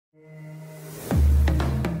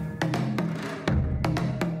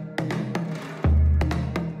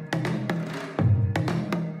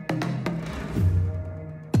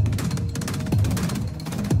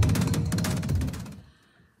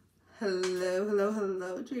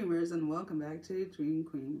Hello, dreamers, and welcome back to Dream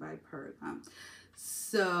Queen by Perla.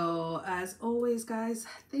 So, as always, guys,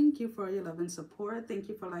 thank you for your love and support. Thank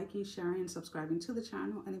you for liking, sharing, and subscribing to the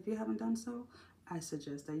channel. And if you haven't done so, I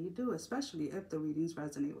suggest that you do, especially if the readings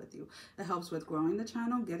resonate with you. It helps with growing the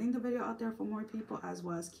channel, getting the video out there for more people, as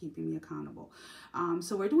well as keeping me accountable.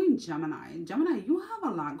 So we're doing Gemini. Gemini, you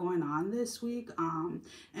have a lot going on this week,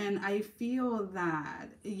 and I feel that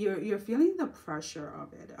you're feeling the pressure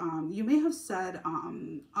of it. You may have said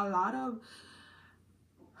a lot of.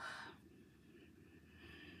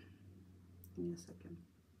 Give me a second.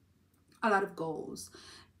 A lot of goals,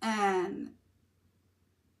 and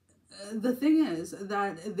the thing is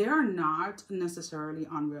that they're not necessarily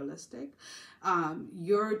unrealistic.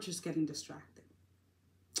 You're just getting distracted.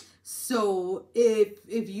 So if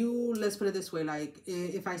you, let's put it this way, like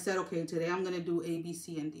if I said, okay, today I'm going to do A, B,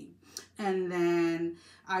 C, and D, and then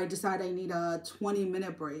I decide I need a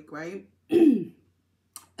 20-minute break, right?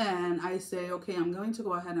 And I say, okay, I'm going to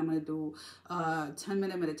go ahead and I'm going to do a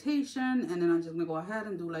 10-minute meditation. And then I'm just going to go ahead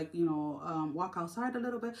and do, like, walk outside a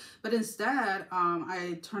little bit. But instead,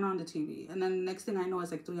 I turn on the TV. And then next thing I know, it's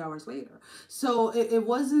like 3 hours later. So it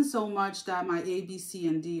wasn't so much that my A, B, C,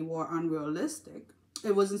 and D were unrealistic.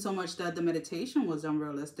 It wasn't so much that the meditation was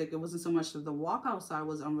unrealistic. It wasn't so much that the walk outside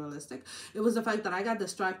was unrealistic. It was the fact that I got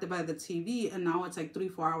distracted by the TV, and now it's like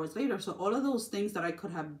 3-4 hours later. So all of those things that I could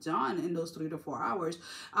have done in those 3 to 4 hours,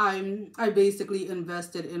 I basically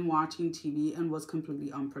invested in watching TV and was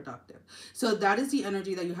completely unproductive. So that is the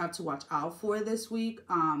energy that you have to watch out for this week.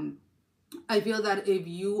 I feel that if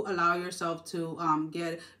you allow yourself to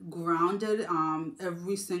get grounded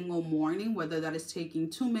every single morning, whether that is taking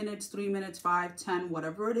 2 minutes, 3 minutes, 5, 10,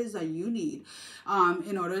 whatever it is that you need,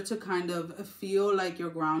 in order to kind of feel like you're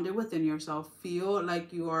grounded within yourself, feel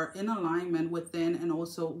like you are in alignment within and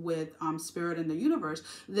also with spirit and the universe,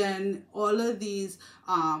 then all of these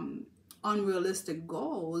unrealistic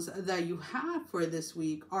goals that you have for this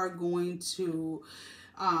week are going to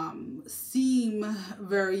seem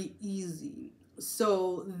very easy.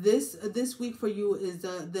 So this week for you is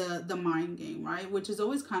the mind game, right? Which is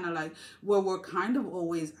always kind of like where we're kind of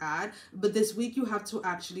always at. But this week you have to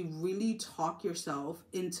actually really talk yourself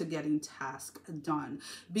into getting tasks done,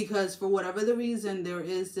 because for whatever the reason, there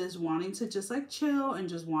is this wanting to just like chill and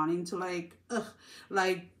just wanting to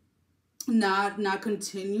like not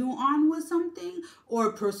continue on with something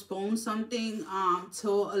or postpone something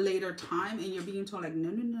till a later time, and you're being told like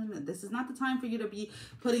no, this is not the time for you to be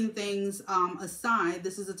putting things aside.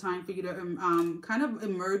 This is a time for you to kind of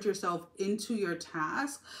immerse yourself into your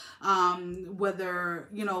task, whether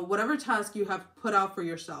whatever task you have put out for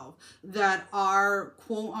yourself that are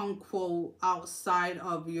quote unquote outside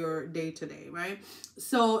of your day-to-day, right?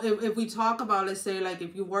 So if we talk about, let's say, like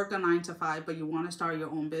if you work a 9 to 5 but you want to start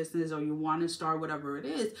your own business, or you want to start whatever it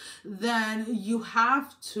is, then you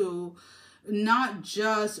have to not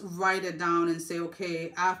just write it down and say,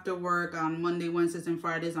 okay, after work on Monday, Wednesdays, and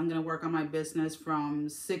Fridays, I'm going to work on my business from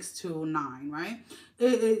 6 to 9, right?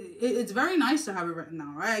 It's very nice to have it written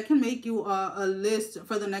down, right? I can make you a list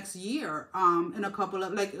for the next year in a couple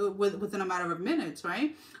of, like, within a matter of minutes,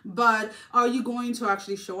 right? But are you going to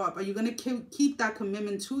actually show up? Are you going to keep that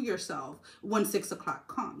commitment to yourself when 6 o'clock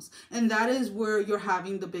comes? And that is where you're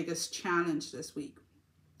having the biggest challenge this week.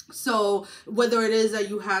 So whether it is that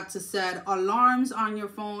you have to set alarms on your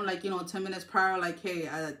phone, like, 10 minutes prior, like, hey,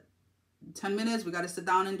 10 minutes, we got to sit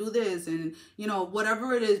down and do this, and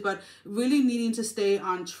whatever it is, but really needing to stay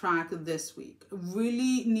on track this week,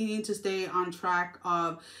 really needing to stay on track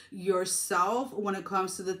of yourself when it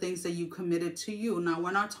comes to the things that you committed to you. Now,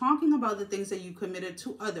 we're not talking about the things that you committed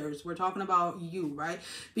to others. We're talking about you, right?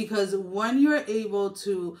 Because when you're able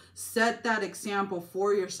to set that example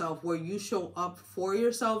for yourself, where you show up for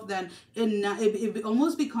yourself, then it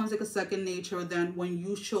almost becomes like a second nature than when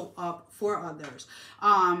you show up for others.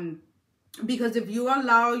 Because if you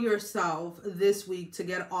allow yourself this week to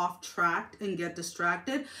get off track and get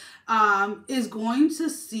distracted, is going to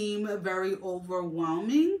seem very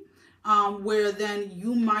overwhelming, where then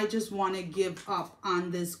you might just want to give up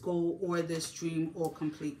on this goal or this dream all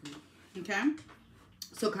completely. Okay?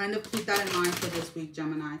 So kind of keep that in mind for this week,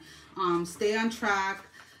 Gemini. Stay on track.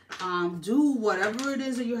 Do whatever it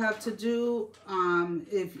is that you have to do.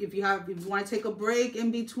 If you want to take a break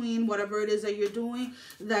in between whatever it is that you're doing,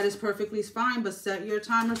 that is perfectly fine. But set your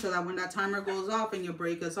timer so that when that timer goes off and your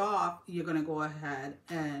break is off, you're gonna go ahead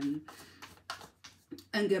and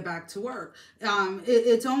get back to work.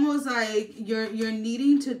 It's almost like you're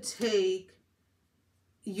needing to take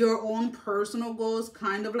your own personal goals,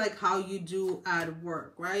 kind of like how you do at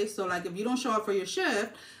work, right? So like if you don't show up for your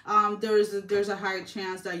shift, there's a high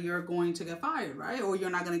chance that you're going to get fired, right? Or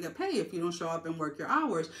you're not going to get paid if you don't show up and work your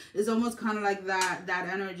hours. It's almost kind of like that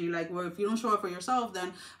energy, like where if you don't show up for yourself,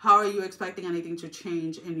 then how are you expecting anything to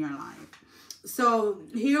change in your life? So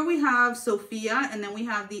here we have Sophia, and then we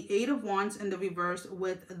have the Eight of Wands in the reverse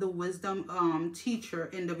with the Wisdom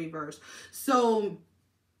teacher in the reverse. So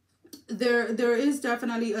there is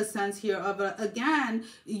definitely a sense here of again,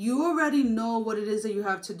 you already know what it is that you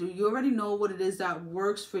have to do. You already know what it is that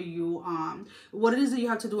works for you, what it is that you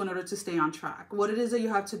have to do in order to stay on track, what it is that you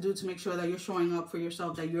have to do to make sure that you're showing up for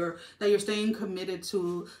yourself, that you're staying committed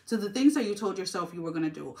to the things that you told yourself you were going to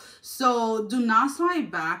do. So do not slide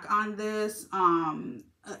back on this.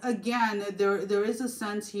 Again, there is a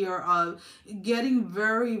sense here of getting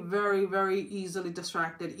very, very, very easily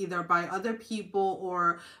distracted, either by other people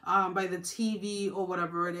or by the TV or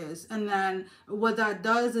whatever it is. And then what that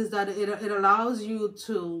does is that it allows you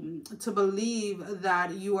to believe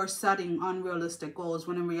that you are setting unrealistic goals,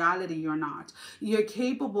 when in reality you're not. You're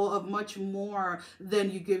capable of much more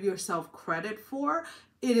than you give yourself credit for.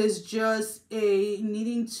 It is just a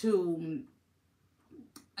needing to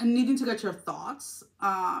get your thoughts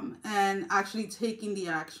and actually taking the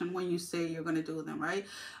action when you say you're going to do them, right?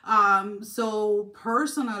 So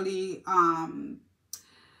personally,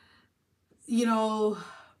 you know,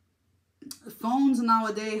 phones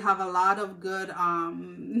nowadays have a lot of good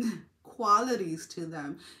qualities to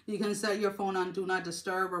them. You can set your phone on do not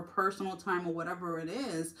disturb or personal time or whatever it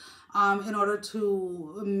is, in order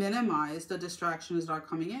to minimize the distractions that are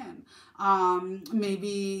coming in.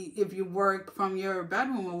 Maybe if you work from your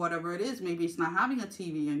bedroom or whatever it is, maybe it's not having a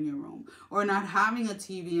TV in your room, or not having a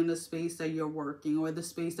TV in the space that you're working, or the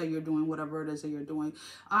space that you're doing whatever it is that you're doing.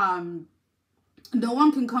 No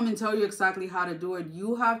one can come and tell you exactly how to do it.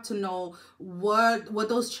 You have to know what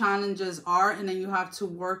those challenges are, and then you have to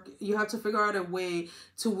figure out a way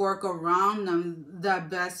to work around them that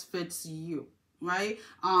best fits you, right?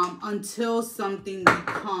 Until something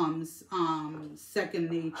becomes second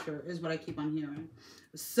nature, is what I keep on hearing.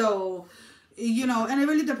 So, you know, and it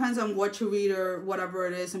really depends on what you read or whatever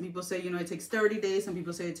it is. Some people say, you know, it takes 30 days. Some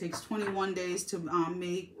people say it takes 21 days to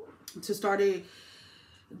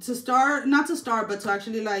but to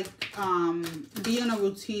actually like be in a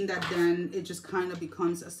routine that then it just kind of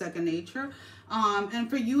becomes a second nature. And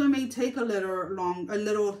for you, it may take a little longer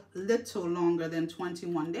than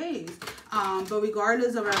 21 days. But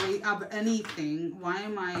regardless of anything, why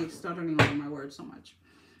am I stuttering over my words so much?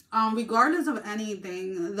 Regardless of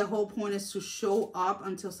anything, the whole point is to show up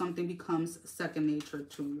until something becomes second nature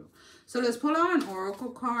to you. So let's pull out an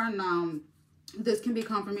oracle card now. This can be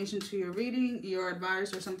confirmation to your reading, your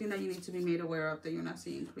advice, or something that you need to be made aware of that you're not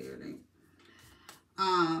seeing clearly.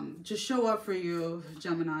 Just show up for you,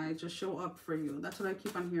 Gemini. Just show up for you. That's what I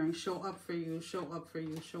keep on hearing. Show up for you, show up for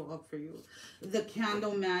you, show up for you. The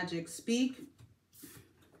candle magic. Speak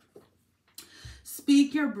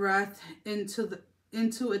your breath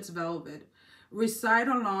into its velvet. Recite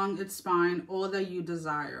along its spine all that you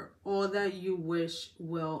desire, all that you wish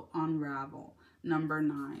will unravel. Number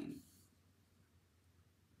 9.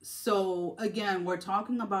 So again, we're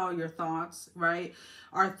talking about your thoughts, right?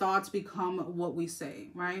 Our thoughts become what we say,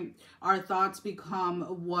 right? Our thoughts become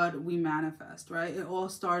what we manifest, right? It all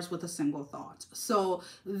starts with a single thought. So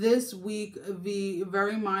this week, be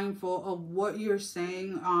very mindful of what you're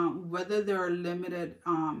saying, whether there are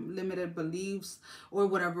limited beliefs or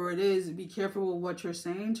whatever it is. Be careful with what you're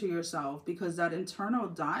saying to yourself, because that internal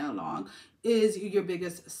dialogue is your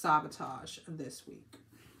biggest sabotage this week.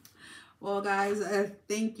 Well, guys,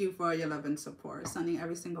 thank you for your love and support. Sending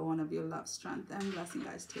every single one of you love, strength, and blessing,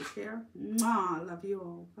 guys. Take care. Mwah. Love you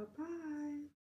all. Bye-bye.